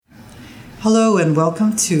Hello and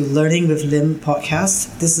welcome to Learning with Lim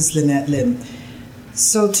podcast. This is Lynette Lim.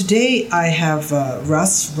 So today I have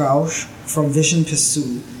Russ Rausch from Vision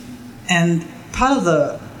Pursue, and part of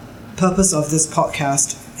the purpose of this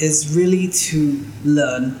podcast is really to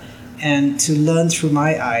learn and to learn through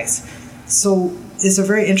my eyes. So it's a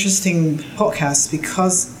very interesting podcast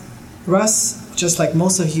because Russ, just like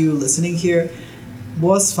most of you listening here,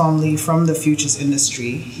 was formerly from the futures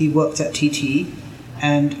industry. He worked at TT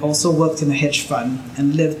and also worked in a hedge fund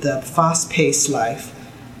and lived a fast-paced life.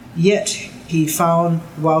 Yet he found,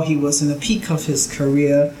 while he was in the peak of his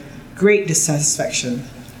career, great dissatisfaction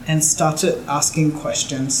and started asking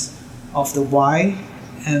questions of the why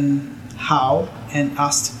and how, and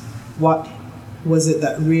asked what was it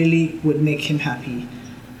that really would make him happy.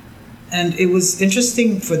 And it was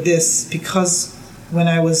interesting for this because when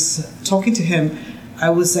I was talking to him, I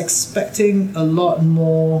was expecting a lot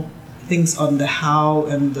more things on the how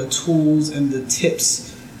and the tools and the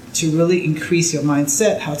tips to really increase your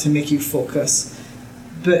mindset, how to make you focus.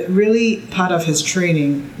 But really part of his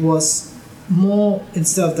training was more,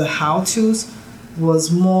 instead of the how-tos,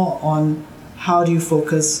 was more on how do you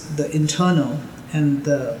focus the internal and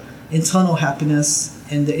the internal happiness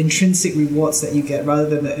and the intrinsic rewards that you get rather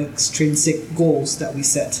than the extrinsic goals that we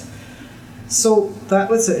set. So that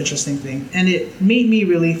was an interesting thing. And it made me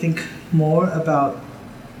really think more about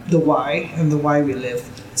the why and the why we live.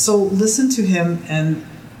 So listen to him, and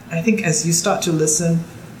I think as you start to listen,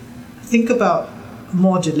 think about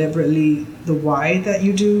more deliberately the why that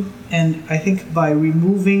you do. And I think by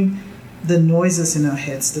removing the noises in our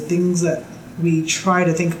heads, the things that we try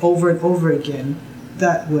to think over and over again,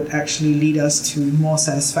 that would actually lead us to more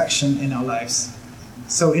satisfaction in our lives.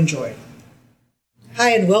 So enjoy.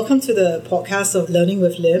 Hi, and welcome to the podcast of Learning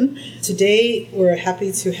with Lim. Today, we're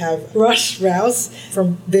happy to have Russ Rausch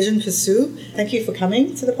from Vision Pursue. Thank you for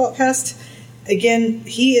coming to the podcast. Again,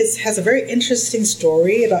 he has a very interesting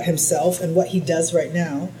story about himself and what he does right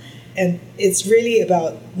now. And it's really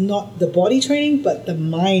about not the body training, but the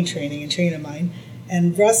mind training and training the mind.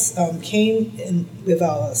 And Russ came in with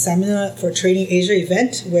our Seminar for Training Asia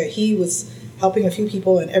event where he was helping a few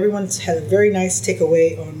people, and everyone's had a very nice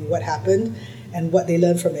takeaway on what happened and what they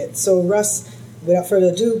learned from it. So Russ, without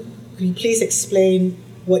further ado, could you please explain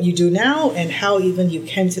what you do now and how even you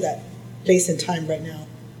came to that place in time right now?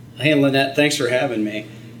 Hey, Lynette, thanks for having me.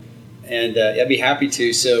 And I'd be happy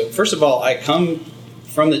to. So first of all, I come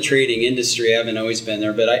from the trading industry. I haven't always been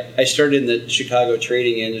there, but I started in the Chicago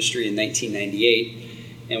trading industry in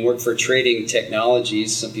 1998 and worked for Trading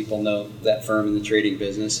Technologies. Some people know that firm in the trading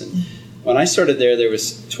business. And when I started there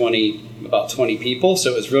was about 20 people,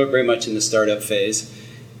 so it was very much in the startup phase.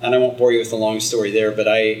 And I won't bore you with the long story there, but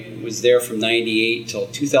I was there from 98 till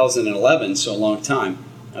 2011, so a long time.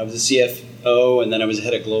 I was a CFO, and then I was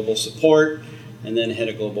head of global support, and then head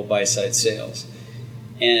of global buy-side sales.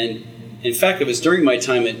 And in fact, it was during my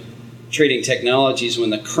time at Trading Technologies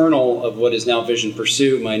when the kernel of what is now Vision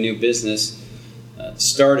Pursue, my new business,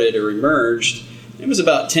 started or emerged. It was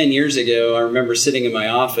about 10 years ago. I remember sitting in my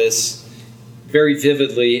office very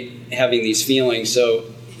vividly having these feelings. So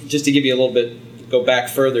just to give you a little bit, go back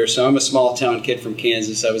further. So I'm a small town kid from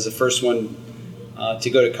Kansas. I was the first one to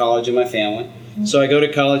go to college in my family. So I go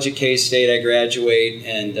to college at K-State, I graduate,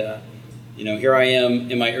 and here I am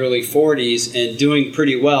in my early 40s and doing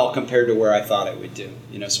pretty well compared to where I thought I would do.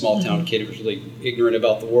 Small town kid was really ignorant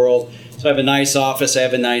about the world. So I have a nice office, I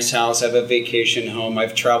have a nice house, I have a vacation home,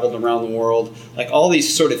 I've traveled around the world, like all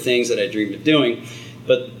these sort of things that I dreamed of doing.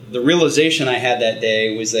 But the realization I had that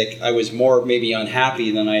day was like I was more maybe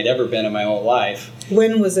unhappy than I had ever been in my whole life.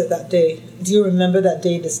 When was it that day? Do you remember that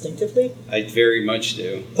day distinctively? I very much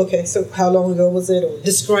do. Okay, so how long ago was it? Or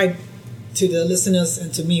describe to the listeners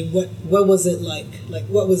and to me, what was it like? Like,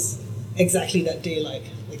 what was exactly that day like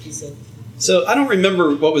you said? So I don't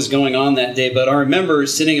remember what was going on that day, but I remember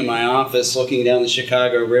sitting in my office looking down the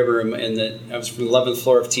Chicago River, and I was from the 11th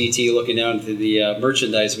floor of TT looking down to the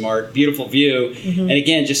merchandise mart, beautiful view. And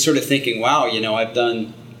again, just sort of thinking, wow, I've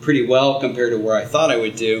done pretty well compared to where I thought I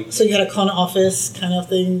would do. So you had a corner office kind of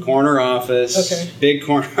thing? Corner office. Okay. Big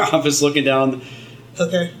corner office looking down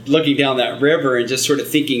that river and just sort of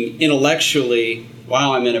thinking intellectually,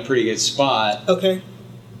 wow, I'm in a pretty good spot. Okay.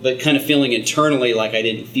 But kind of feeling internally like I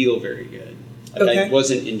didn't feel very good. Like I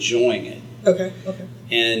wasn't enjoying it. Okay.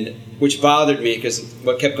 And which bothered me because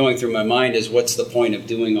what kept going through my mind is what's the point of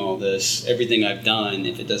doing all this, everything I've done,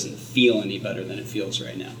 if it doesn't feel any better than it feels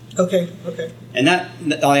right now. Okay. And I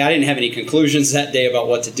didn't have any conclusions that day about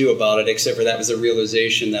what to do about it, except for that was a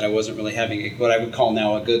realization that I wasn't really having what I would call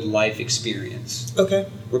now a good life experience. Okay.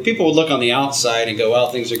 Where people would look on the outside and go, well,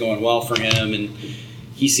 things are going well for him, and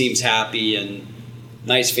he seems happy and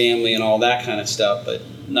nice family and all that kind of stuff, but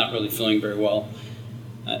not really feeling very well.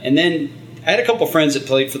 And then I had a couple friends that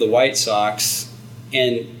played for the White Sox,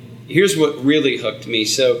 and here's what really hooked me.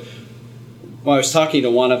 So when I was talking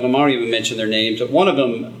to one of them, I don't even mention their names, but one of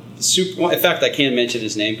them, in fact, I can mention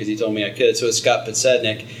his name because he told me I could, so it's Scott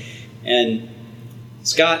Podsednik. And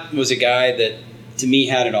Scott was a guy that, to me,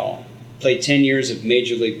 had it all. Played 10 years of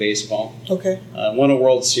Major League Baseball. Okay. Won a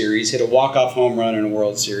World Series, hit a walk-off home run in a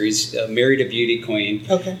World Series, married a beauty queen.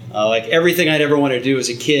 Okay. Like everything I'd ever wanted to do as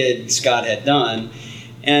a kid, Scott had done.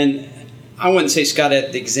 And I wouldn't say Scott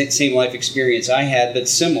had the exact same life experience I had, but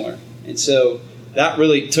similar. And so that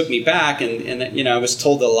really took me back. And you know, I was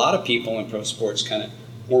told that a lot of people in pro sports kind of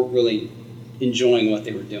weren't really enjoying what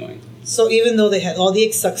they were doing. So even though they had all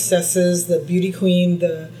the successes, the beauty queen,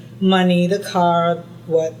 the money, the car,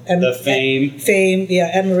 the fame,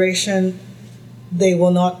 admiration, they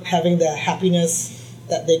were not having the happiness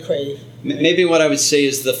that they crave. Maybe what I would say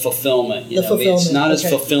is the fulfillment. It's not as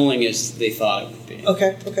fulfilling as they thought it would be.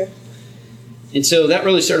 Okay. And so that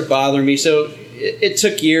really started bothering me. So it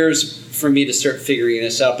took years for me to start figuring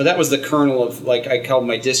this out. But that was the kernel of, like, I called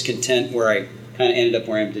my discontent, where I kind of ended up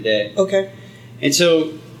where I am today. Okay. And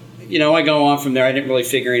so, you know, I go on from there. I didn't really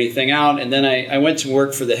figure anything out. And then I went to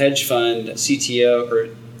work for the hedge fund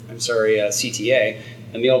CTA,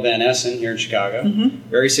 Emil Van Essen here in Chicago. Mm-hmm.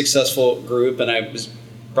 Very successful group. And I was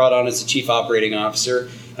brought on as the chief operating officer.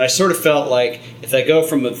 And I sort of felt like if I go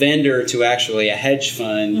from a vendor to actually a hedge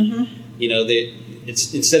fund, mm-hmm. you know,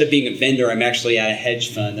 it's instead of being a vendor, I'm actually at a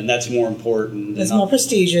hedge fund, and that's more important. It's more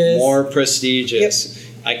prestigious. More prestigious. Yep.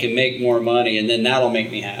 I can make more money, and then that'll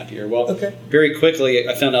make me happier. Well, very quickly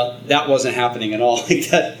I found out that wasn't happening at all.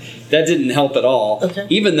 That didn't help at all. Okay.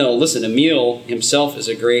 Even though, listen, Emil himself is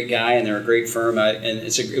a great guy, and they're a great firm, and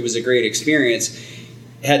it was a great experience.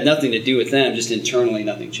 It had nothing to do with them, just internally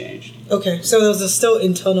nothing changed. Okay, so there was still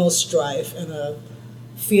internal strife and a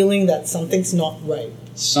feeling that something's not right.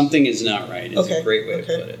 Something is not right. It's a great way to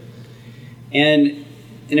put it. And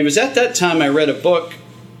it was at that time I read a book,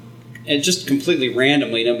 and just completely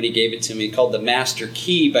randomly, nobody gave it to me, called The Master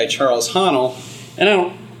Key by Charles Haanel.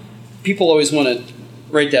 And people always want to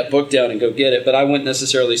write that book down and go get it, but I wouldn't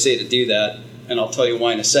necessarily say to do that, and I'll tell you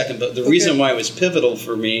why in a second. But the reason why it was pivotal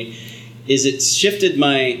for me is it shifted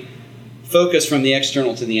my focus from the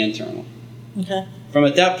external to the internal. Okay. From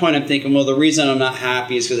at that point, I'm thinking, well, the reason I'm not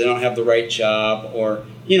happy is because I don't have the right job. Or,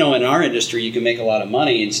 you know, in our industry, you can make a lot of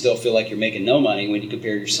money and still feel like you're making no money when you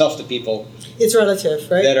compare yourself to people. It's relative,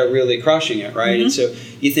 right? That are really crushing it, right? Mm-hmm. And so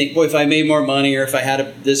you think, boy, if I made more money, or if I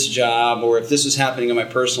had this job, or if this was happening in my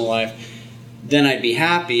personal life, then I'd be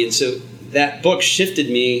happy. And so that book shifted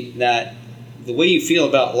me that the way you feel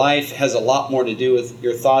about life has a lot more to do with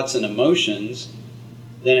your thoughts and emotions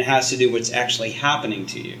than it has to do with what's actually happening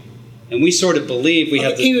to you. And we sort of believe we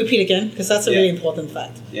have this... Can you repeat again? Because that's a really important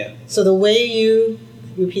fact. Yeah. So the way you...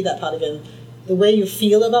 Repeat that part again. The way you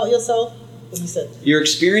feel about yourself, what you said. Your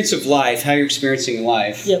experience of life, how you're experiencing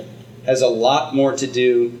life, has a lot more to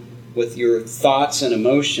do with your thoughts and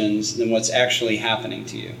emotions than what's actually happening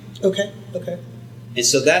to you. Okay. And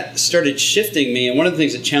so that started shifting me. And one of the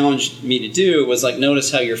things that challenged me to do was, like,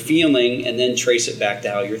 notice how you're feeling and then trace it back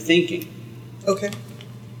to how you're thinking. Okay.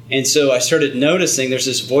 And so I started noticing there's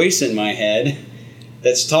this voice in my head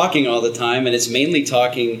that's talking all the time, and it's mainly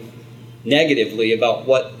talking negatively about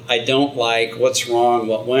what I don't like, what's wrong,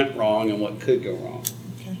 what went wrong, and what could go wrong.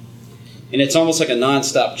 Okay. And it's almost like a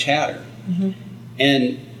nonstop chatter. Mm-hmm.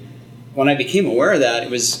 And when I became aware of that, it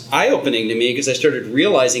was eye-opening to me, because I started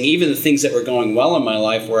realizing even the things that were going well in my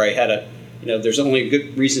life, where I had there's only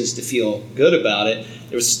good reasons to feel good about it,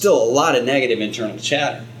 there was still a lot of negative internal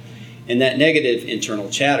chatter. And that negative internal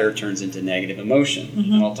chatter turns into negative emotion.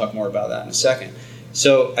 Mm-hmm. And I'll talk more about that in a second.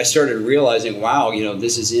 So I started realizing, wow,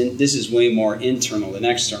 this is way more internal than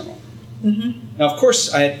external. Mm-hmm. Now, of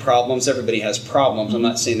course, I had problems. Everybody has problems. Mm-hmm. I'm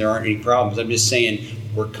not saying there aren't any problems. I'm just saying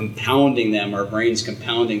we're compounding them. Our brain's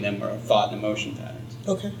compounding them, our thought and emotion patterns.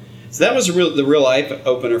 Okay. So that was the real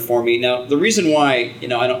eye-opener for me. Now, the reason why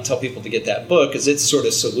I don't tell people to get that book is its sort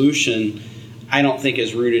of solution I don't think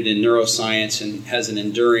is rooted in neuroscience and has an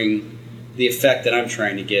enduring the effect that I'm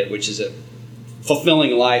trying to get, which is a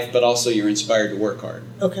fulfilling life, but also you're inspired to work hard.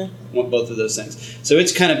 Okay. I want both of those things. So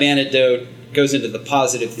its kind of antidote goes into the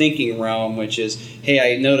positive thinking realm, which is, hey,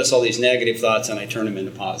 I notice all these negative thoughts and I turn them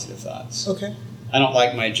into positive thoughts. Okay. I don't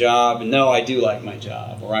like my job, and no, I do like my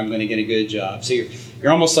job, or I'm going to get a good job. So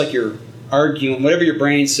you're almost like you're arguing, whatever your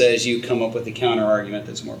brain says, you come up with a counter argument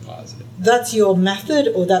that's more positive. That's your method,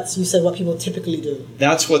 or that's, you said, what people typically do?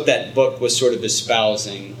 That's what that book was sort of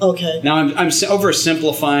espousing. Okay. Now I'm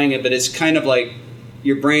oversimplifying it, but it's kind of like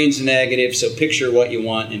your brain's negative, so picture what you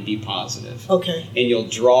want and be positive. Okay. And you'll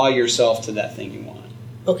draw yourself to that thing you want.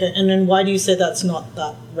 Okay, and then why do you say that's not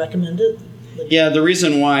that recommended? Yeah, the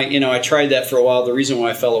reason why, I tried that for a while, the reason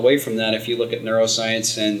why I fell away from that, if you look at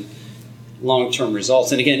neuroscience and long-term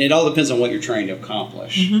results, and again, it all depends on what you're trying to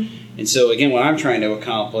accomplish. Mm-hmm. And so, again, what I'm trying to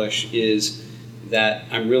accomplish is that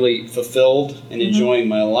I'm really fulfilled and enjoying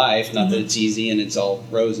my life. Not that it's easy and it's all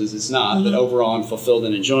roses, it's not, but overall I'm fulfilled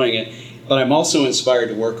and enjoying it. But I'm also inspired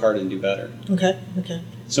to work hard and do better. Okay.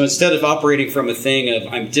 So instead of operating from a thing of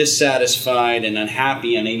I'm dissatisfied and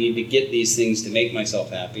unhappy and I need to get these things to make myself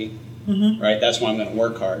happy, right? That's why I'm going to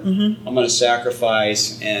work hard. I'm going to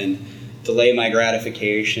sacrifice and delay my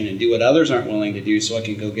gratification and do what others aren't willing to do so I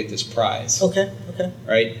can go get this prize. Okay.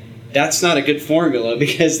 Right? That's not a good formula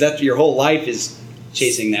because your whole life is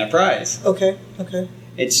chasing that prize. Okay.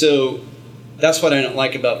 And so that's what I don't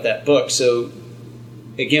like about that book. So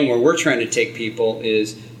again, where we're trying to take people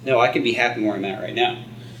is, no, I can be happy where I'm at right now.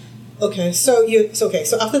 Okay, so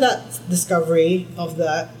after that discovery of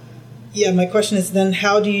that, my question is then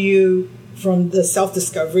how do you, from the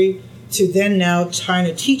self-discovery to then now trying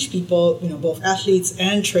to teach people, both athletes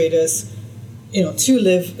and traders, to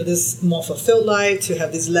live this more fulfilled life, to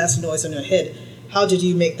have this less noise in your head, how did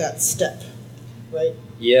you make that step, right?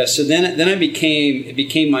 Yeah, so then it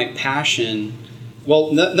became my passion. Well,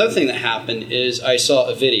 another thing that happened is I saw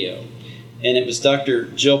a video, and it was Dr.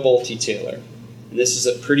 Jill Bolte Taylor. And this is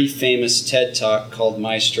a pretty famous TED Talk called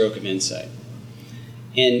My Stroke of Insight.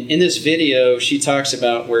 And in this video, she talks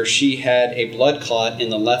about where she had a blood clot in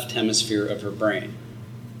the left hemisphere of her brain.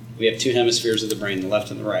 We have two hemispheres of the brain, the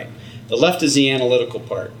left and the right. The left is the analytical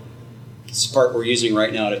part. It's the part we're using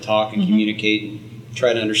right now to talk and communicate and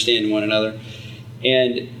try to understand one another.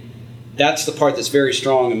 And that's the part that's very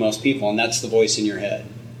strong in most people, and that's the voice in your head.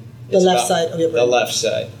 The left side of your brain. The left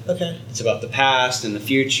side. Okay. It's about the past and the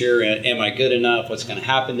future. Am I good enough? What's going to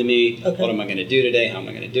happen to me? Okay. What am I going to do today? How am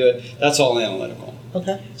I going to do it? That's all analytical.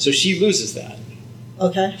 Okay. So she loses that.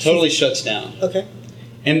 Okay. Totally shuts down. Okay.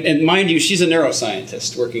 And mind you, she's a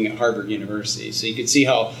neuroscientist working at Harvard University. So you can see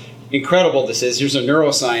how incredible this is. Here's a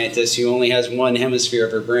neuroscientist who only has one hemisphere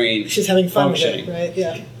of her brain. She's having fun functioning. with it, right?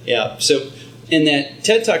 Yeah. Yeah. So in that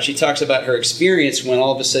TED Talk, she talks about her experience when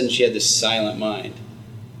all of a sudden she had this silent mind.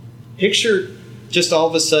 Picture just all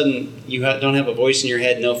of a sudden you don't have a voice in your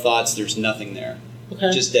head, no thoughts, there's nothing there.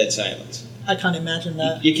 Okay. Just dead silence. I can't imagine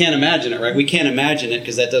that. You can't imagine it, right? We can't imagine it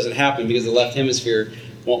because that doesn't happen because the left hemisphere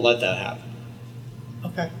won't let that happen.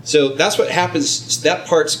 Okay. So that's what happens. That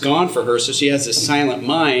part's gone for her, so she has this silent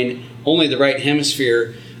mind, only the right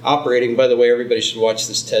hemisphere operating. By the way, everybody should watch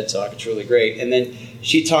this TED Talk. It's really great. And then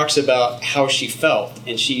she talks about how she felt,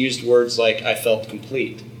 and she used words like, I felt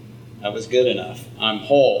complete. I was good enough. I'm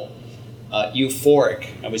whole. Euphoric.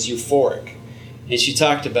 I was euphoric. And she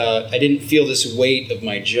talked about, I didn't feel this weight of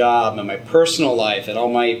my job and my personal life and all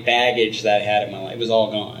my baggage that I had in my life. It was all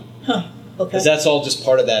gone. Huh. Okay. Because that's all just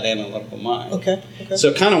part of that analytical mind. Okay.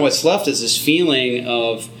 So kind of what's left is this feeling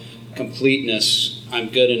of completeness, I'm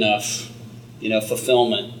good enough,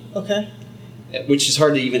 fulfillment. Okay. Which is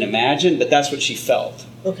hard to even imagine, but that's what she felt.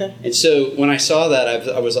 Okay. And so when I saw that,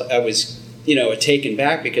 I was taken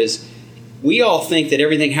back because we all think that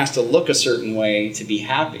everything has to look a certain way to be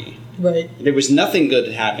happy. Right. There was nothing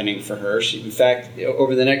good happening for her. She, in fact,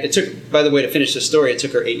 it took, by the way, to finish the story, it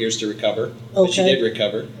took her 8 years to recover. Okay. But she did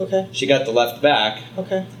recover. Okay. She got the left back.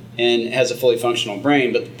 Okay. And has a fully functional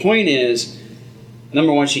brain. But the point is,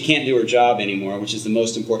 number one, she can't do her job anymore, which is the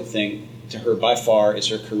most important thing to her by far is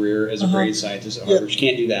her career as a brain scientist at Harvard. Yep. She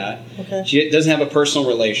can't do that. Okay. She doesn't have a personal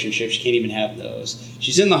relationship. She can't even have those.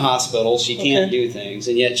 She's in the hospital. She can't do things,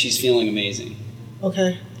 and yet she's feeling amazing.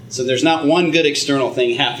 Okay. So there's not one good external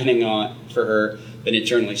thing happening for her, but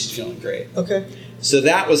internally she's feeling great. Okay. So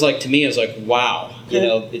that was to me, it was like, wow,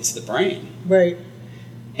 it's the brain. Right.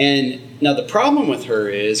 And now the problem with her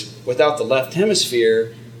is, without the left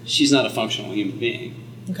hemisphere, she's not a functional human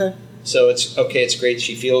being. Okay. So it's great,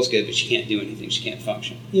 she feels good, but she can't do anything, she can't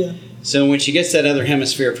function. Yeah. So when she gets that other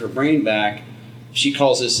hemisphere of her brain back, she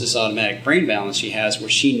calls this automatic brain balance she has, where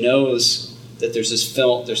she knows that there's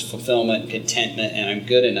fulfillment and contentment, and I'm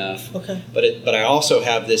good enough. Okay. But I also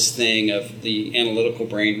have this thing of the analytical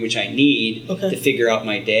brain, which I need to figure out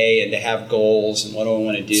my day and to have goals and what do I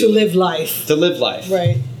want to do. To live life.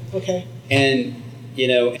 Right. Okay. And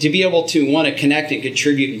to be able to want to connect and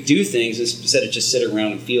contribute and do things instead of just sit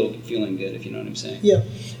around and feeling good, if you know what I'm saying. Yeah.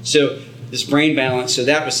 So this brain balance. So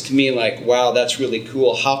that was to me like, wow, that's really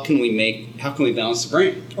cool. How can we balance the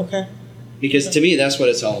brain? Okay. Because to me, that's what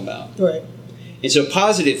it's all about. Right. And so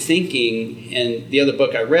positive thinking, and the other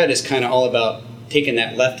book I read is kind of all about taking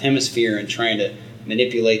that left hemisphere and trying to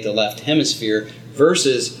manipulate the left hemisphere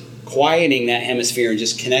versus quieting that hemisphere and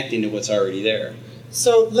just connecting to what's already there.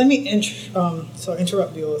 So let me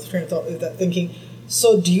interrupt your train of thought with that thinking.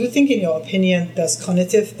 So do you think, in your opinion, does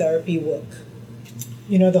cognitive therapy work?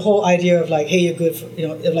 You know, the whole idea of like, hey, you're good for, you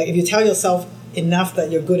know, if you tell yourself enough that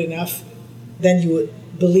you're good enough, then you would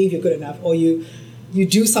believe you're good enough, or you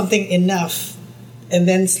do something enough, and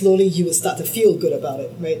then slowly you would start to feel good about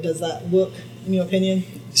it, right? Does that work, in your opinion?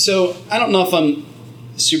 So I don't know if I'm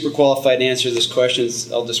super qualified to answer this question.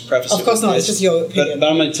 I'll just preface it. Of course not. It's just your opinion. But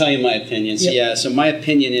I'm going to tell you my opinion. So, Yep. so my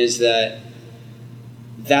opinion is that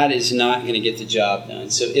is not going to get the job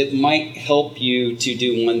done. So it might help you to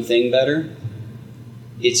do one thing better.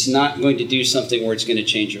 It's not going to do something where it's going to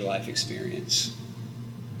change your life experience.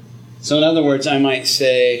 So in other words, I might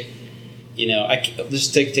say, you know,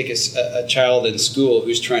 just take a child in school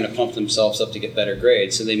who's trying to pump themselves up to get better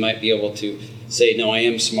grades. So they might be able to say, no, I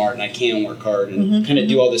am smart and I can work hard, and kind of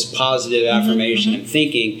do all this positive affirmation and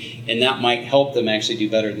thinking, and that might help them actually do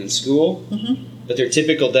better than school. But their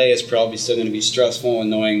typical day is probably still going to be stressful,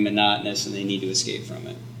 annoying, monotonous, and they need to escape from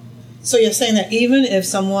it. So you're saying that even if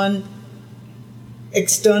someone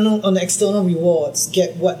on the external rewards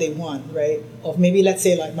get what they want, right? Or maybe let's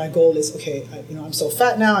say like my goal is, okay, I'm so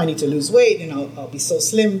fat now, I need to lose weight, and I'll be so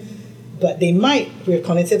slim. But they might, with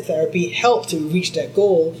cognitive therapy, help to reach that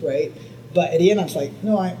goal, right? But at the end, I'm like,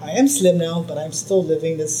 no, I am slim now, but I'm still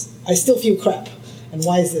living this. I still feel crap. And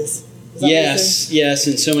why is this? Yes.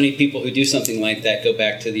 And so many people who do something like that go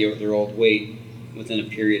back to their old weight within a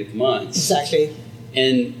period of months. Exactly.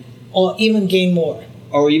 And or even gain more.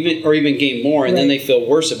 Or even gain more, and then they feel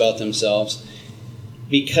worse about themselves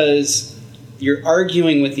because you're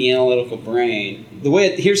arguing with the analytical brain.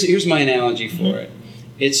 Here's my analogy for it.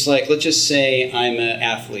 It's like, let's just say I'm an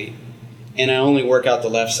athlete and I only work out the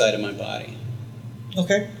left side of my body.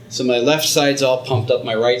 Okay. So my left side's all pumped up,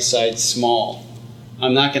 my right side's small.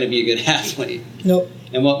 I'm not going to be a good athlete. Nope.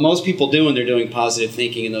 And what most people do when they're doing positive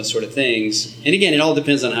thinking and those sort of things, and again, it all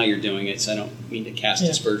depends on how you're doing it, so I don't mean to cast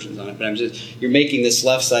aspersions on it, but you're making this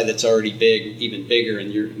left side that's already big even bigger,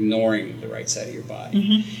 and you're ignoring the right side of your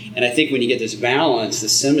body. And I think when you get this balance,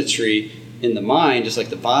 this symmetry in the mind, just like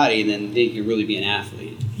the body, then you can really be an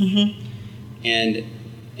athlete.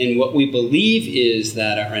 And what we believe is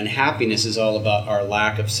that our unhappiness is all about our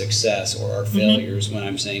lack of success or our failures, when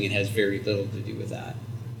I'm saying it has very little to do with that.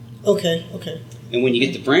 Okay. And when you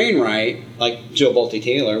get the brain right, like Joe Bolte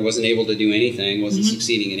Taylor wasn't able to do anything, wasn't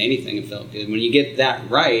succeeding in anything, and felt good. When you get that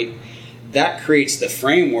right, that creates the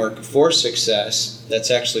framework for success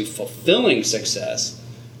that's actually fulfilling success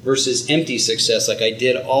versus empty success. Like I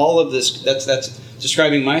did all of this, that's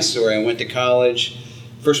describing my story. I went to college,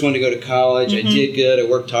 first one to go to college, I did good, I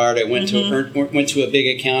worked hard, I went to a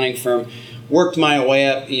big accounting firm, worked my way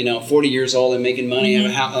up, 40 years old and making money,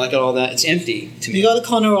 like all that. It's empty to me. You got a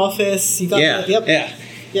corner office. You got yeah.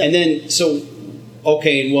 And then,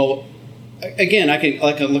 again, I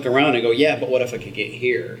can look around and go, yeah, but what if I could get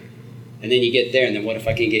here? And then you get there, and then what if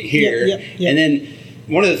I can get here? And then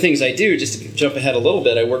one of the things I do, just to jump ahead a little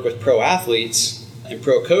bit, I work with pro athletes and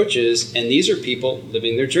pro coaches, and these are people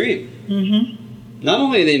living their dream. Not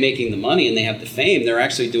only are they making the money and they have the fame, they're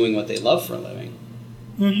actually doing what they love for a living.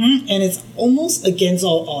 And it's almost against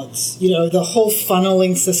all odds. The whole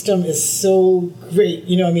funneling system is so great.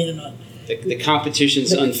 The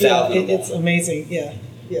competition's unfathomable. It's amazing. Yeah.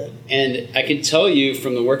 And I can tell you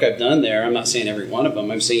from the work I've done there, I'm not saying every one of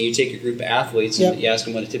them, I'm saying you take a group of athletes and you ask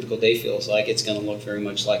them what a typical day feels like, it's going to look very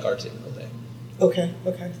much like our typical day. Okay.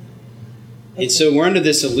 And so we're under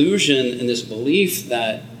this illusion and this belief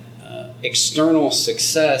that external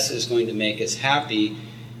success is going to make us happy,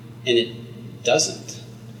 and it doesn't.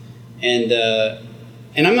 And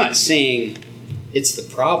I'm not saying it's the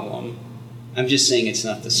problem. I'm just saying it's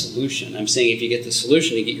not the solution. I'm saying if you get the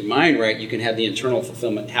solution, you get your mind right, you can have the internal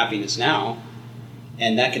fulfillment and happiness now,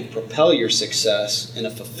 and that can propel your success in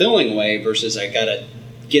a fulfilling way versus I got to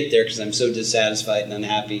get there because I'm so dissatisfied and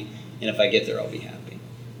unhappy, and if I get there, I'll be happy.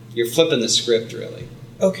 You're flipping the script, really.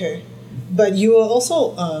 Okay. But you are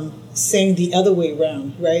also saying the other way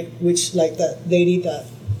around, right? Which, like that lady that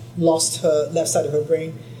lost her left side of her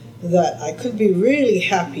brain, that I could be really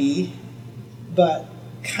happy, but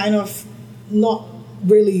kind of not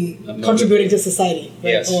really contributing to society,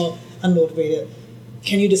 right? Yes. Or unmotivated.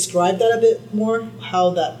 Can you describe that a bit more?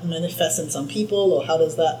 How that manifests in some people, or how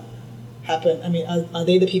does that happen? I mean, are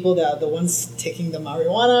they the people that are the ones taking the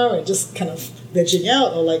marijuana, or just kind of vegging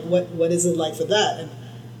out, or like what is it like for that?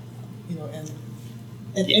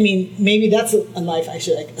 And I mean, maybe that's a life I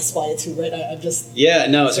should aspire to, right? I'm just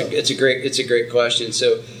it's a great question.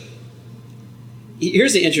 So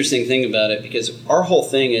Here's the interesting thing about it, because our whole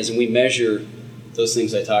thing is, and we measure those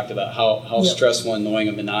things I talked about, how stressful, annoying,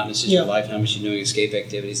 and monotonous is your life, how much you're doing escape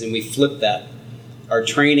activities, and we flip that. Our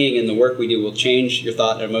training and the work we do will change your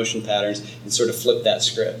thought and emotion patterns and sort of flip that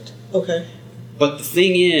script. Okay. But the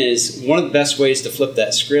thing is, one of the best ways to flip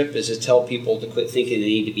that script is to tell people to quit thinking they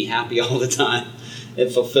need to be happy all the time and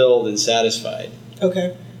fulfilled and satisfied.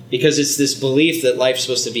 Okay. Because it's this belief that life's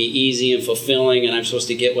supposed to be easy and fulfilling, and I'm supposed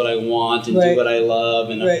to get what I want and do what I love,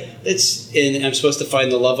 and and I'm supposed to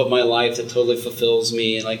find the love of my life that totally fulfills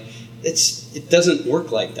me. And like, it doesn't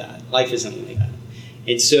work like that. Life isn't like that.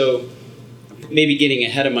 And so, maybe getting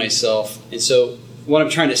ahead of myself. And so, what I'm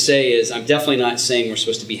trying to say is, I'm definitely not saying we're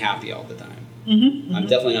supposed to be happy all the time. I'm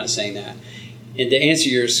definitely not saying that. And to answer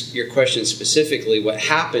your question specifically, what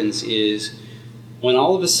happens is, when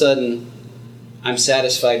all of a sudden I'm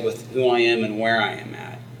satisfied with who I am and where I am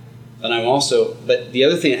at, but the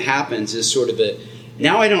other thing that happens is sort of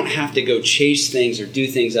now I don't have to go chase things or do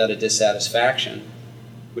things out of dissatisfaction,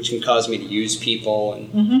 which can cause me to use people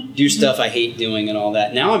and do stuff I hate doing and all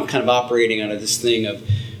that. Now I'm kind of operating out of this thing of,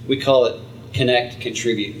 we call it connect,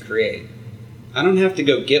 contribute, and create. I don't have to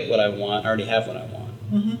go get what I want. I already have what I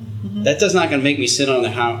want. That does not going to make me sit on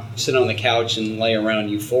the couch and lay around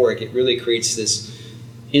euphoric. It really creates this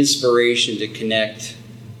inspiration to connect,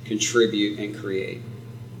 contribute, and create.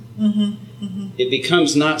 It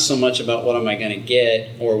becomes not so much about what am I going to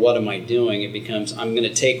get or what am I doing. It becomes, I'm going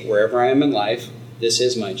to take wherever I am in life. This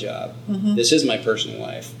is my job. This is my personal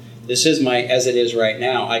life. This is my, as it is right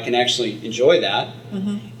now. I can actually enjoy that,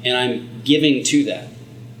 and I'm giving to that.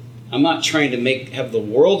 I'm not trying to have the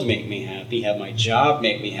world make me happy, have my job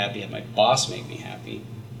make me happy, have my boss make me happy,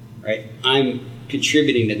 right? I'm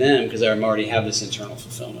contributing to them because I already have this internal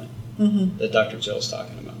fulfillment that Dr. Jill's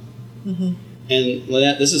talking about. And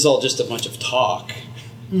Lynette, this is all just a bunch of talk.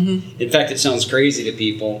 In fact, it sounds crazy to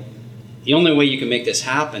people. The only way you can make this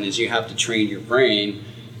happen is you have to train your brain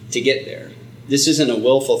to get there. This isn't a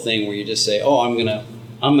willful thing where you just say, "Oh, I'm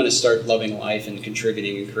gonna start loving life and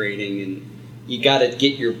contributing and creating." And you got to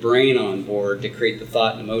get your brain on board to create the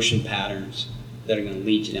thought and emotion patterns that are going to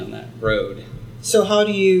lead you down that road. So how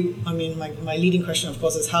do you, my leading question, of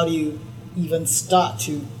course, is how do you even start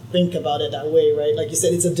to think about it that way, right? Like you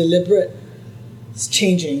said, it's a deliberate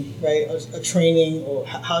changing, right? A training, or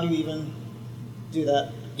how do you even do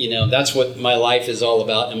that? That's what my life is all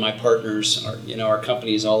about, and my partners, our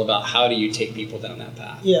company is all about. How do you take people down that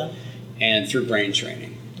path? Yeah. And through brain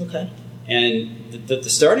training. Okay. And the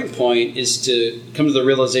starting point is to come to the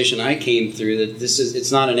realization I came through that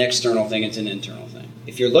it's not an external thing, it's an internal thing.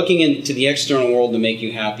 If you're looking into the external world to make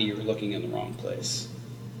you happy, you're looking in the wrong place.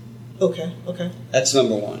 Okay. That's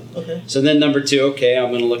number one. Okay. So then number two, I'm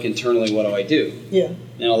going to look internally, what do I do? Yeah.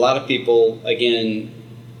 Now, a lot of people, again,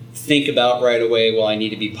 think about right away, well, I need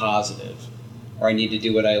to be positive, or I need to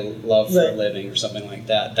do what I love for a living, or something like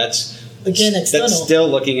that. That's, again, external. That's still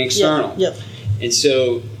looking external. Yep. And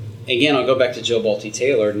so, again, I'll go back to Jill Bolte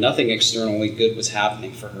Taylor. Nothing externally good was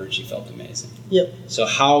happening for her, and she felt amazing. Yep. So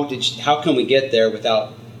how can we get there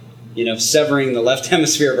without, severing the left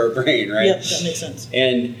hemisphere of our brain, right? Yep, that makes sense.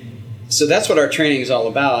 And so that's what our training is all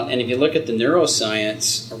about. And if you look at the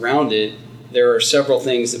neuroscience around it, there are several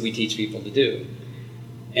things that we teach people to do.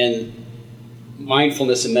 And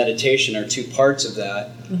mindfulness and meditation are two parts of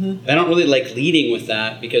that. I don't really like leading with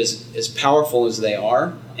that, because as powerful as they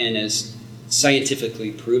are and as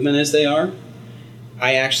scientifically proven as they are,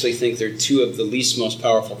 I actually think they're two of the least most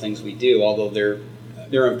powerful things we do, although they're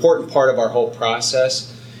an important part of our whole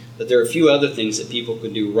process. But there are a few other things that people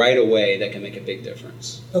can do right away that can make a big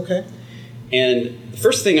difference. Okay. And the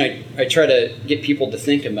first thing I try to get people to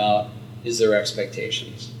think about is their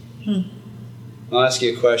expectations. I'll ask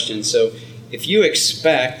you a question. So if you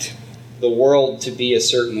expect the world to be a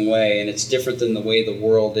certain way and it's different than the way the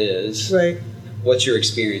world is, right, what's your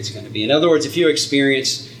experience going to be? In other words, if you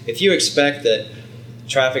expect that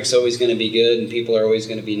traffic's always going to be good and people are always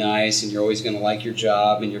going to be nice and you're always going to like your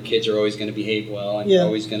job and your kids are always going to behave well and you're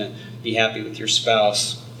always going to be happy with your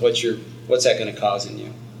spouse, what's that going to cause in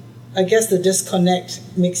you? I guess the disconnect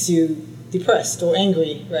makes you depressed or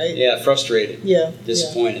angry, right? Yeah, frustrated. Yeah.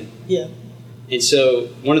 Disappointed. Yeah. And so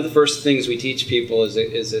one of the first things we teach people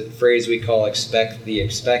is a phrase we call expect the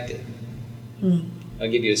expected. I'll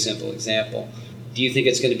give you a simple example. Do you think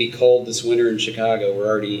it's going to be cold this winter in Chicago? We're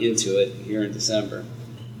already into it here in December.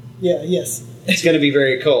 Yes. It's going to be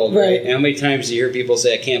very cold, right? Right. How many times do you hear people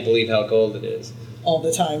say, I can't believe how cold it is? All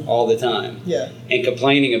the time. All the time. Yeah. And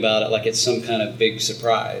complaining about it like it's some kind of big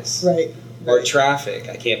surprise. Right. Or traffic.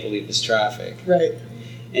 I can't believe this traffic. Right.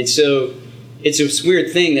 And so, it's this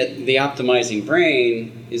weird thing that the optimizing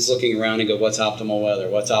brain is looking around and go, what's optimal weather?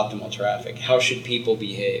 What's optimal traffic? How should people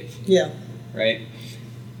behave? Yeah. Right?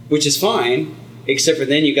 Which is fine, except for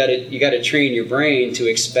then you got to train your brain to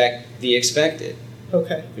expect the expected.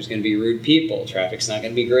 Okay. There's going to be rude people. Traffic's not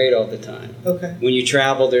going to be great all the time. Okay. When you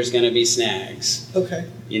travel, there's going to be snags. Okay.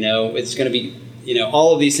 It's going to be,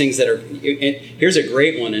 all of these things that are. Here's a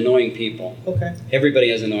great one: annoying people. Okay. Everybody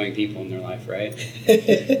has annoying people in their life, right?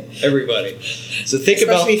 Everybody. So think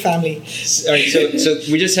Especially about family. All right. So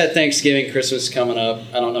we just had Thanksgiving, Christmas coming up.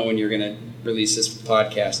 I don't know when you're going to release this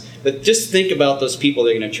podcast, but just think about those people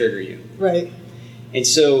that are going to trigger you. Right. And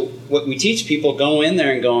so what we teach people, go in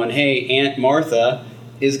there and going, hey, Aunt Martha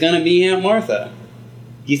is going to be Aunt Martha.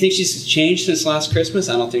 Do you think she's changed since last Christmas?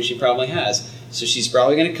 I don't think she probably has. So she's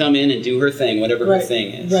probably going to come in and do her thing, whatever her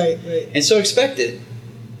thing is. Right. And so expect it.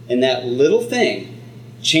 And that little thing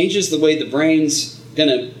changes the way the brain's going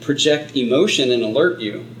to project emotion and alert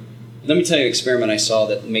you. Let me tell you an experiment I saw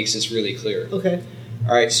that makes this really clear. Okay.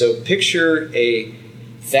 All right, so picture a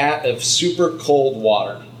vat of super cold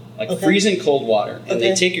water. Like freezing cold water. And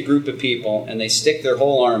they take a group of people and they stick their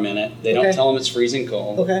whole arm in it. They don't tell them it's freezing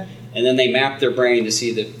cold. Okay. And then they map their brain to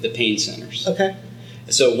see the pain centers. Okay.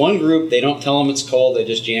 So one group, they don't tell them it's cold. They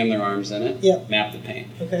just jam their arms in it. Yep. Map the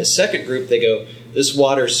pain. Okay. The second group, they go, this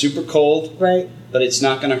water is super cold. Right. But it's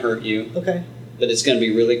not going to hurt you. Okay. But it's going to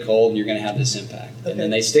be really cold and you're going to have this impact. Okay. And then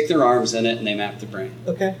they stick their arms in it and they map the brain.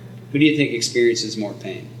 Okay. Who do you think experiences more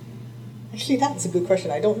pain? Actually, that's a good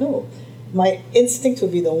question. I don't know. My instinct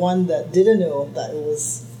would be the one that didn't know that it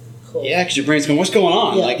was cold. Yeah, because your brain's going, what's going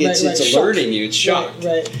on? Yeah, It's alerting you. It's shocked.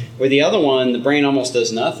 Right. Where the other one, the brain almost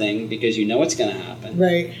does nothing because you know it's going to happen.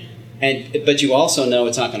 Right. But you also know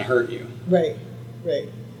it's not going to hurt you. Right.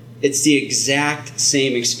 It's the exact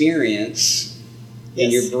same experience, Yes.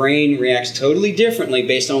 and your brain reacts totally differently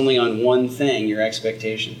based only on one thing, your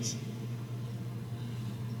expectations.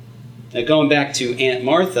 Now, going back to Aunt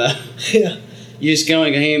Martha, Yeah. you're just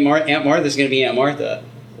going, hey, Aunt Martha's going to be Aunt Martha.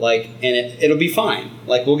 And it'll be fine.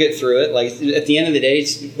 We'll get through it. At the end of the day,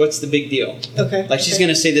 what's the big deal? Okay. She's going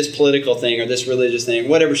to say this political thing or this religious thing,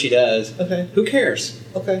 whatever she does. Okay. Who cares?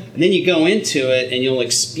 Okay. And then you go into it and you'll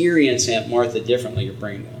experience Aunt Martha differently, your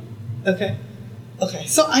brain will. Okay.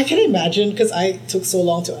 So I can imagine, because I took so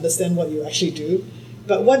long to understand what you actually do,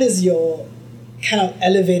 but what is your kind of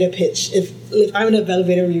elevator pitch? If I'm in an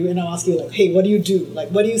elevator with you and I'll ask you, hey, what do you do?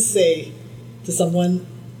 What do you say to someone,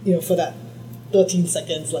 for that 13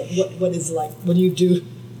 seconds? What do you do?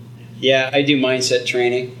 Yeah, I do mindset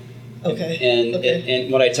training. Okay.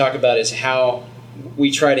 And what I talk about is how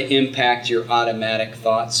we try to impact your automatic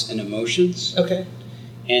thoughts and emotions. Okay.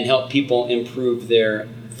 And help people improve their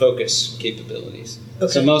focus capabilities.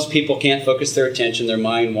 Okay. So most people can't focus their attention. Their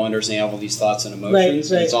mind wanders and they have all these thoughts and emotions.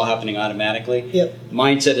 Right. And it's all happening automatically. Yep.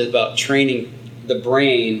 Mindset is about training the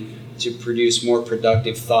brain to produce more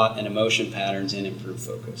productive thought and emotion patterns and improve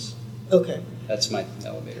focus. Okay. That's my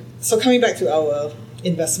elevator. So coming back to our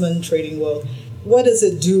investment trading world, what does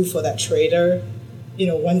it do for that trader,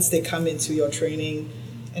 once they come into your training?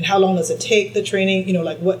 And how long does it take, the training?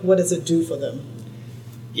 What does it do for them?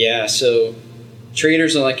 Yeah, so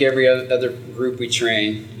traders are like every other group we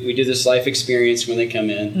train. We do this life experience when they come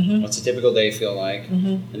in. Mm-hmm. What's a typical day feel like?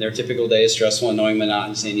 Mm-hmm. And their typical day is stressful, annoying,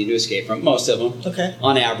 monotonous. They need to escape from most of them. Okay.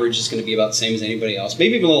 On average, it's going to be about the same as anybody else.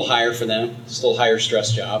 Maybe even a little higher for them. It's a little higher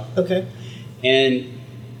stress job. Okay. And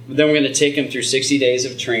then we're going to take them through 60 days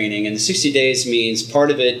of training. And the 60 days means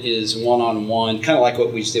part of it is one-on-one, kind of like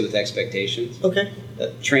what we just did with expectations. Okay.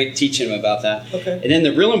 Teaching them about that. Okay. And then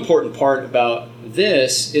the real important part about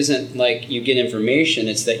this isn't like you get information,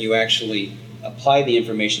 it's that you actually apply the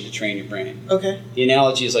information to train your brain. Okay. The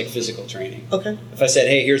analogy is like physical training. Okay. If I said,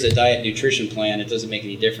 hey, here's a diet nutrition plan, it doesn't make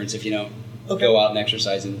any difference if you don't go out and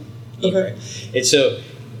exercise and eat right. And so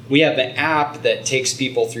we have an app that takes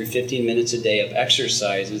people through 15 minutes a day of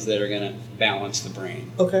exercises that are going to balance the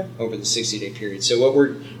brain over the 60-day period. So what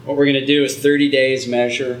we're going to do is 30 days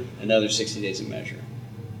measure, another 60 days of measure.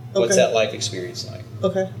 What's that life experience like?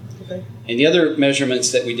 Okay. And the other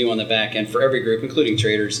measurements that we do on the back end for every group, including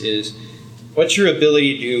traders, is what's your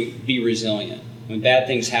ability to be resilient? When bad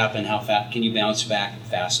things happen, how fast can you bounce back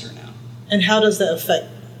faster now? And how does that affect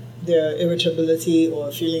their irritability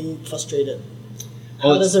or feeling frustrated?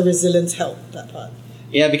 How does the resilience help that part?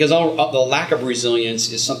 Yeah, because the lack of resilience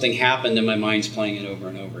is something happened and my mind's playing it over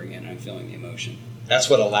and over again. I'm feeling the emotion. That's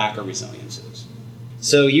what a lack of resilience is.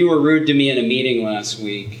 So you were rude to me in a meeting last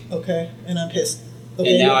week. Okay, and I'm pissed.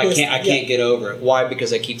 Okay, and now I can't get over it. Why?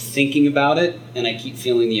 Because I keep thinking about it and I keep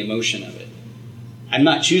feeling the emotion of it. I'm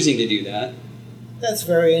not choosing to do that. That's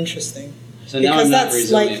very interesting. So now I'm not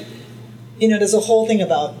resilient. there's a whole thing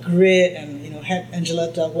about grit, and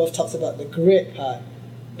Angela Duckworth talks about the grit part,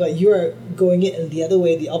 but you're going it in the other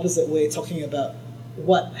way, the opposite way, talking about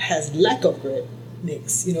what has lack of grit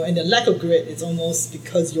makes. And the lack of grit is almost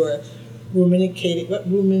because you're ruminating your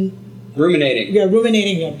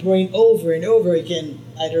brain over and over again,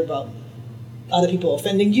 either about other people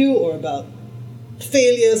offending you or about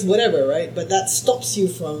failures, whatever, right? But that stops you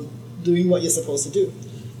from doing what you're supposed to do.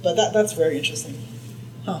 But that's very interesting.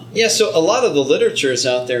 Huh. Yeah, so a lot of the literature is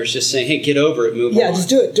out there is just saying, hey, get over it, move on. Yeah, just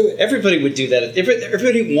do it. Everybody would do that.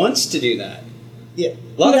 Everybody wants to do that. Yeah.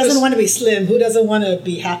 Who doesn't want to be slim? Who doesn't want to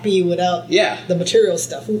be happy without the material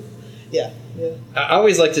stuff? Yeah. I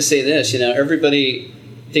always like to say this, everybody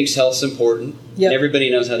thinks health's important, and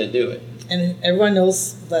everybody knows how to do it. And everyone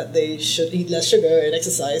knows that they should eat less sugar and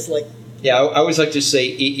exercise. I always like to say,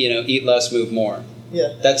 eat less, move more.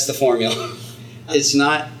 Yeah. That's the formula. It's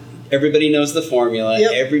not, everybody knows the formula.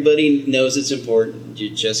 Yep. Everybody knows it's important. You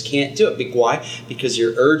just can't do it. Why? Because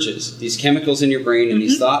your urges, these chemicals in your brain and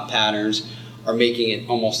these thought patterns are making it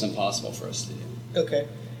almost impossible for us to do. Okay.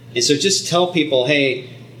 And so just tell people, hey,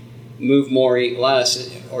 move more, eat less,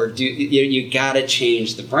 or you got to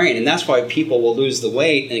change the brain. And that's why people will lose the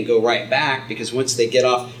weight and go right back, because once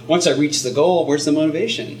I reach the goal, where's the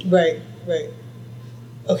motivation? Right.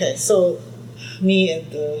 Okay, so me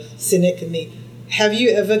and the cynic and me, have you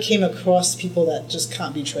ever came across people that just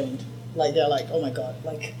can't be trained? Like they're like, oh my God,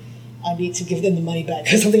 like I need to give them the money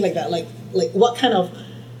back or something like that. Like what kind of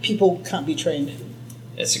people can't be trained?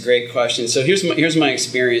 That's a great question. So here's my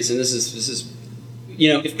experience, and this is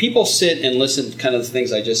if people sit and listen to kind of the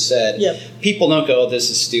things I just said, people don't go, oh, this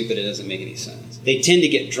is stupid, it doesn't make any sense. They tend to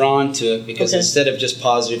get drawn to it because instead of just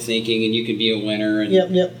positive thinking and you can be a winner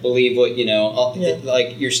and believe what,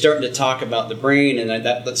 like you're starting to talk about the brain and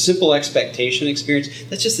that simple expectation experience,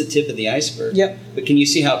 that's just the tip of the iceberg. Yep. But can you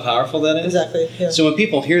see how powerful that is? Exactly. Yeah. So when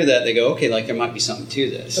people hear that, they go, okay, like there might be something to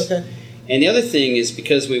this. Okay. And the other thing is,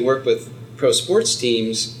 because we work with pro sports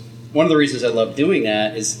teams, one of the reasons I love doing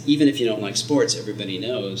that is, even if you don't like sports, everybody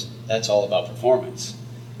knows that's all about performance.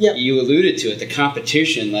 Yep. You alluded to it, the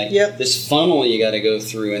competition, this funnel you got to go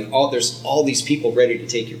through, and there's all these people ready to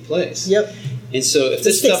take your place. Yep. And so if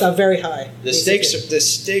the stakes are very high. The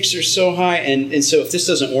stakes are so high, and so if this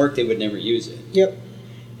doesn't work, they would never use it. Yep.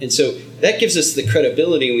 And so that gives us the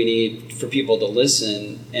credibility we need for people to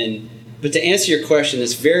listen. But to answer your question,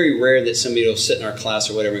 it's very rare that somebody will sit in our class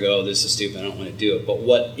or whatever and go, oh, this is stupid, I don't want to do it. But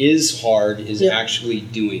what is hard is actually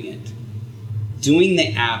doing it. Doing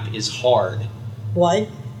the app is hard. Why?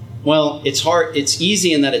 Well, it's hard. It's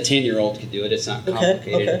easy in that a 10-year-old could do it. It's not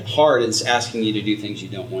complicated. Okay. Hard is asking you to do things you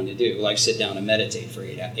don't want to do, like sit down and meditate for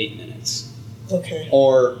 8 minutes. Okay.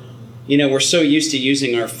 Or, we're so used to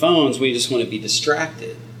using our phones, we just want to be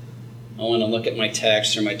distracted. I want to look at my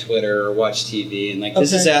text or my Twitter or watch TV, and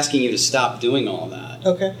this is asking you to stop doing all that.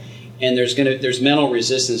 Okay. And there's mental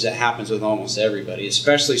resistance that happens with almost everybody,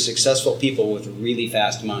 especially successful people with really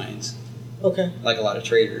fast minds. Okay. Like a lot of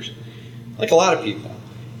traders, like a lot of people.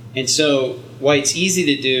 And so, why it's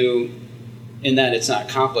easy to do, in that it's not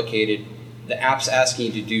complicated, the app's asking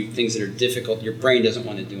you to do things that are difficult. Your brain doesn't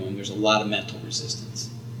want to do them. There's a lot of mental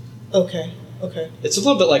resistance. Okay. It's a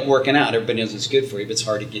little bit like working out. Everybody knows it's good for you, but it's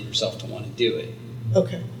hard to get yourself to want to do it.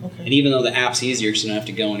 Okay. And even though the app's easier, so you don't have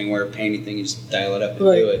to go anywhere, pay anything, you just dial it up and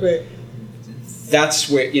do it. Right. That's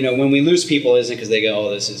where, when we lose people, isn't because they go,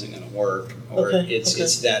 oh, this isn't going to work. Or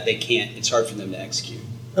it's that they can't, it's hard for them to execute.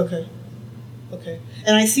 Okay.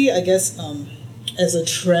 And I see, I guess, as a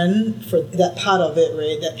trend for that part of it,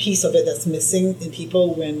 right, that piece of it that's missing in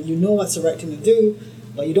people when you know what's the right thing to do,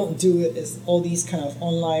 but you don't do it, is all these kind of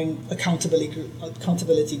online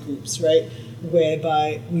accountability groups, right,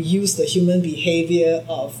 whereby we use the human behavior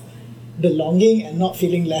of belonging and not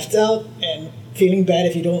feeling left out and feeling bad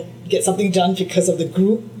if you don't get something done because of the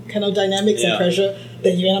group kind of dynamics and pressure,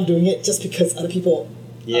 then you end up doing it just because other people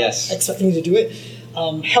expecting you to do it,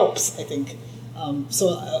 helps, I think. So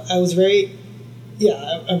I was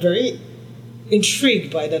I'm very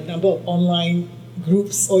intrigued by the number of online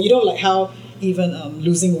groups, or like how even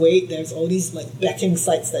losing weight, there's all these like betting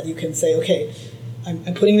sites that you can say, okay,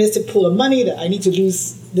 I'm putting this to pool of money that I need to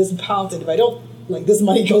lose this pound, and if I don't, like, this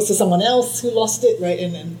money goes to someone else who lost it, right?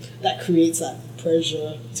 And that creates that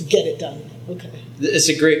pressure to get it done. Okay. It's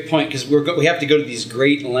a great point, because we have to go to these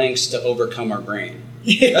great lengths to overcome our brain.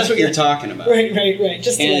 That's what you're talking about. Right.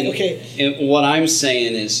 Just and what I'm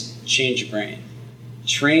saying is change your brain.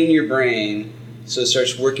 Train your brain so it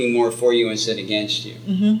starts working more for you instead against you.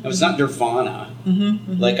 Now, it's not nirvana.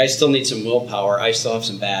 Like, I still need some willpower. I still have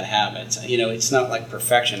some bad habits. It's not like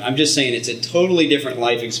perfection. I'm just saying it's a totally different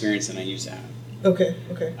life experience than I used to have. Okay.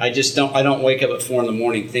 Okay. I don't wake up at 4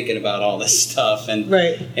 a.m. thinking about all this stuff. And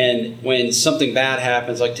Right. And when something bad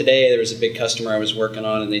happens, like today, there was a big customer I was working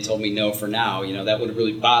on, and they told me no for now. That would have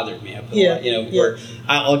really bothered me. I put Yeah. where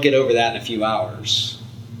I'll get over that in a few hours.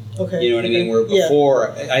 Okay. You know what I mean? Where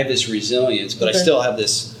before I have this resilience, but I still have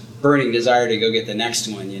this burning desire to go get the next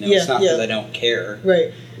one. It's not because I don't care.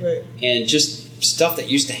 Right. Right. And just stuff that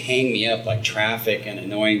used to hang me up, like traffic and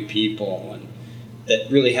annoying people, and that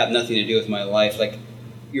really have nothing to do with my life. Like,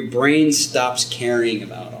 your brain stops caring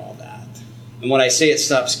about all that. And when I say it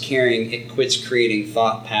stops caring, it quits creating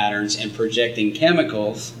thought patterns and projecting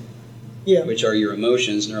chemicals, which are your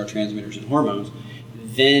emotions, neurotransmitters, and hormones.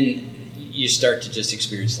 Then you start to just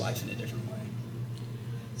experience life in a different way.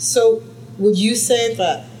 So, would you say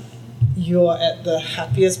that you're at the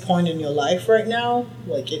happiest point in your life right now?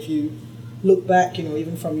 Like, if you look back,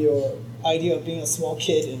 even from your idea of being a small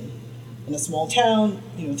kid in a small town,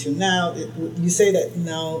 to now, would you say that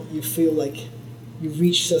now you feel like you've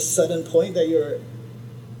reached a certain point that you're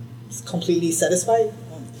completely satisfied?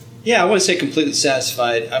 Yeah, I wouldn't say completely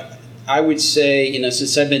satisfied. I would say,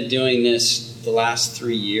 since I've been doing this the last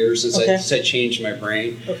 3 years, since I changed my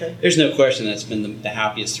brain, there's no question that's been the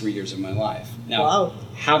happiest 3 years of my life. Now, wow.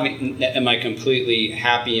 Am I completely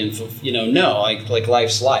happy and no, like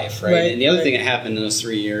life's life, right? And the other thing that happened in those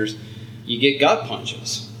 3 years, you get gut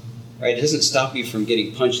punches, right? It doesn't stop you from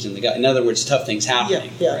getting punched in the gut. In other words, tough things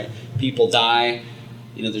happening, right? People die,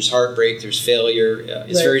 there's heartbreak, there's failure.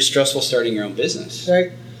 It's very stressful starting your own business,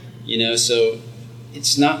 right? So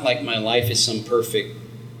it's not like my life is some perfect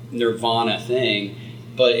nirvana thing,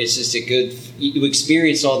 but it's just you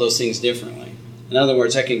experience all those things differently. In other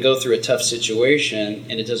words, I can go through a tough situation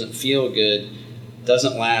and it doesn't feel good,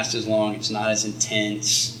 doesn't last as long, it's not as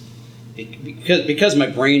intense, because my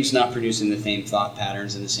brain's not producing the same thought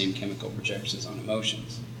patterns and the same chemical projections on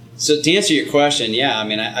emotions. So to answer your question,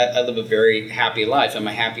 I live a very happy life. Am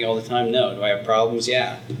I happy all the time? No. Do I have problems?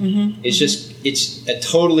 Yeah. Mm-hmm. It's a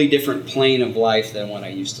totally different plane of life than what I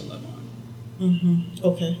used to live on. Mm-hmm.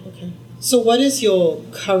 Okay. So what is your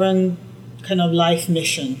current kind of life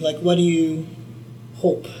mission? Like, what do you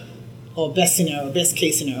hope, or best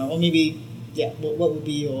case scenario, or maybe, what would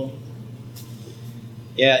be your...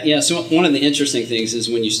 So one of the interesting things is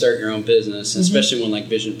when you start your own business, especially one like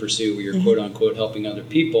Vision Pursue, where you're quote-unquote helping other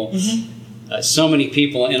people, so many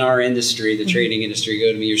people in our industry, the trading industry,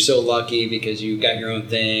 go to me, you're so lucky because you got your own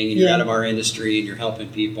thing, and you're out of our industry, and you're helping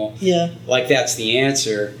people. Yeah. Like, that's the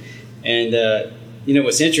answer. And,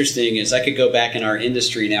 what's interesting is I could go back in our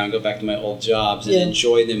industry now and go back to my old jobs and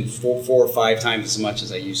enjoy them 4 or 5 times as much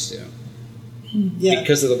as I used to.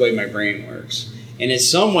 Because of the way my brain works. And in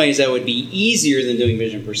some ways that would be easier than doing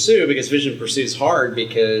Vision Pursue, because Vision Pursue is hard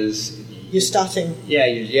because... You're starting.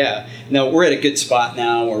 Yeah. No, we're at a good spot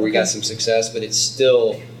now where we got some success, but it's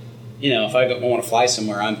still, if I want to fly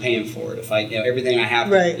somewhere, I'm paying for it. If I, everything I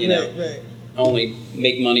have to, only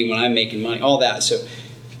make money when I'm making money, all that. So,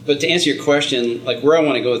 but to answer your question, like, where I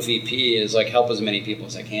want to go with VP is like help as many people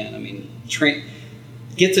as I can. I mean,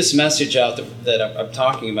 get this message out that I'm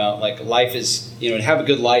talking about. Like, life is, to have a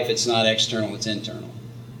good life, it's not external, it's internal.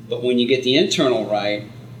 But when you get the internal right,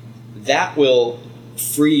 that will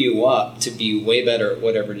free you up to be way better at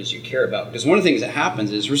whatever it is you care about. Because one of the things that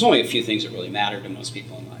happens is there's only a few things that really matter to most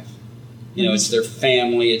people in life. It's their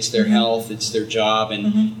family, it's their health, it's their job,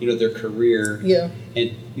 and their career,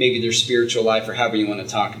 and maybe their spiritual life, or however you want to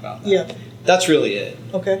talk about that. Yeah. That's really it.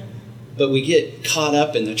 Okay. But we get caught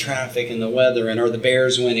up in the traffic and the weather, and are the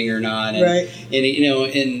Bears winning or not, and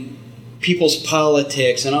and people's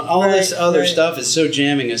politics and all this other stuff is so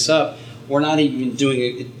jamming us up. We're not even doing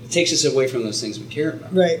it. It takes us away from those things we care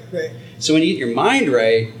about. Right. So when you get your mind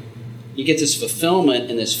right, you get this fulfillment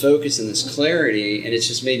and this focus and this clarity, and it's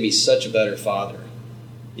just made me such a better father.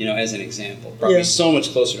 As an example, brought me so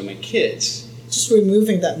much closer to my kids. Just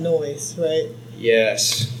removing that noise, right?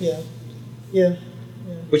 Yes. Yeah.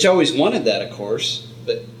 Which I always wanted that, of course,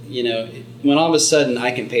 but when all of a sudden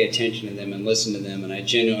I can pay attention to them and listen to them, and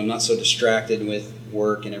I'm not so distracted with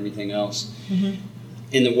work and everything else,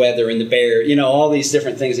 and the weather and the bear, all these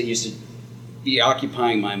different things that used to be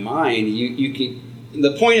occupying my mind. You can.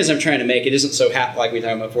 The point is, I'm trying to make it isn't so like we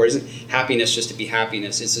talked about before. It isn't happiness just to be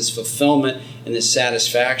happiness. It's this fulfillment and this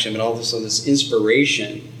satisfaction, but also this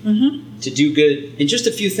inspiration to do good in just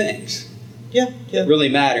a few things. That really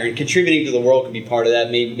matter, and contributing to the world can be part of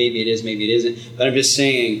that. Maybe it is, maybe it isn't. But I'm just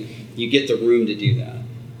saying, you get the room to do that.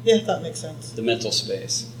 Yeah, that makes sense. The mental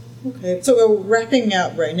space. Okay, so we're wrapping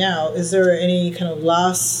up right now. Is there any kind of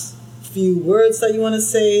last few words that you want to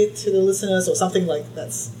say to the listeners, or something like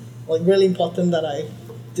that's like really important that I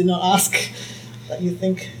did not ask that you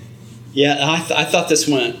think? Yeah, I thought this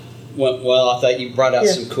went well. I thought you brought out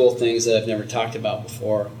Yeah. some cool things that I've never talked about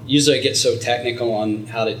before. Usually I get so technical on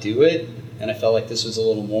how to do it, and I felt like this was a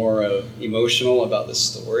little more emotional about the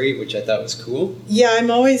story, which I thought was cool. Yeah,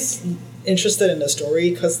 I'm always interested in the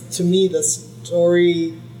story because to me the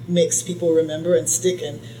story makes people remember and stick,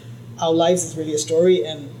 and our lives is really a story,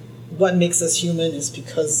 and what makes us human is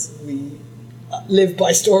because we live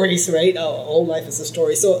by stories, right? Our whole life is a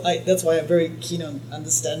story. So that's why I'm very keen on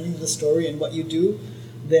understanding the story and what you do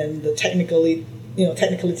than the technicality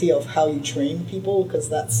of how you train people, because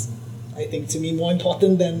that's, I think, to me more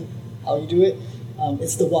important than how you do it.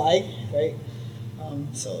 It's the why, right?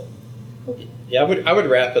 Yeah, I would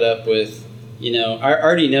wrap it up with, I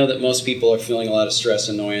already know that most people are feeling a lot of stress,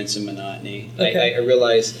 annoyance, and monotony. Okay. I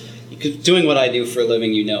realize, because doing what I do for a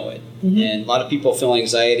living, you know it. Mm-hmm. And a lot of people feel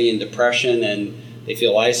anxiety and depression, and they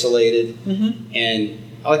feel isolated, Mm-hmm.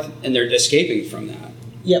 and they're escaping from that.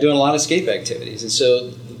 Yep. Doing a lot of escape activities. And so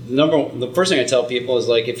the first thing I tell people is,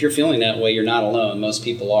 like, if you're feeling that way, you're not alone. Most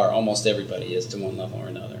people are. Almost everybody is to one level or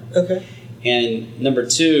another. Okay. And number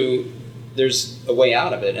two, there's a way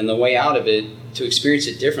out of it. And the way out of it, to experience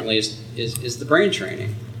it differently, is the brain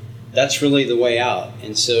training. That's really the way out.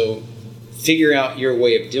 And so figure out your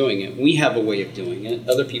way of doing it. We have a way of doing it.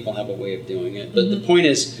 Other people have a way of doing it. But the point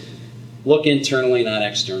is, look internally, not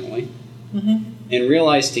externally. Mm-hmm. And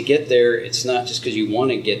realize to get there, it's not just because you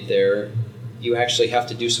want to get there. You actually have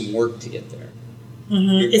to do some work to get there.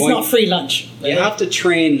 Mm-hmm. It's not free lunch. Right? You have to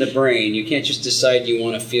train the brain. You can't just decide you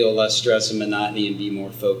want to feel less stress and monotony and be more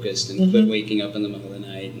focused and quit waking up in the middle of the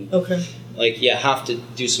night. And, Okay. you have to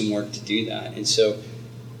do some work to do that. And so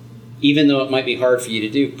even though it might be hard for you to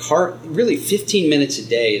do, really 15 minutes a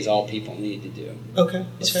day is all people need to do. Okay.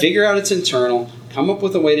 Is figure out it's internal, come up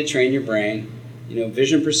with a way to train your brain.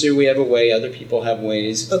 Vision Pursue, we have a way, other people have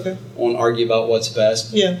ways. Okay. I won't argue about what's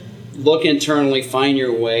best. Yeah. Look internally, find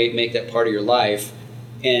your way, make that part of your life,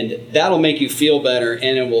 and that'll make you feel better,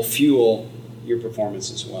 and it will fuel your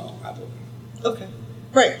performance as well, I believe. Okay.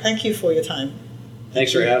 Right. Thank you for your time.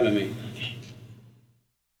 Thanks for having me.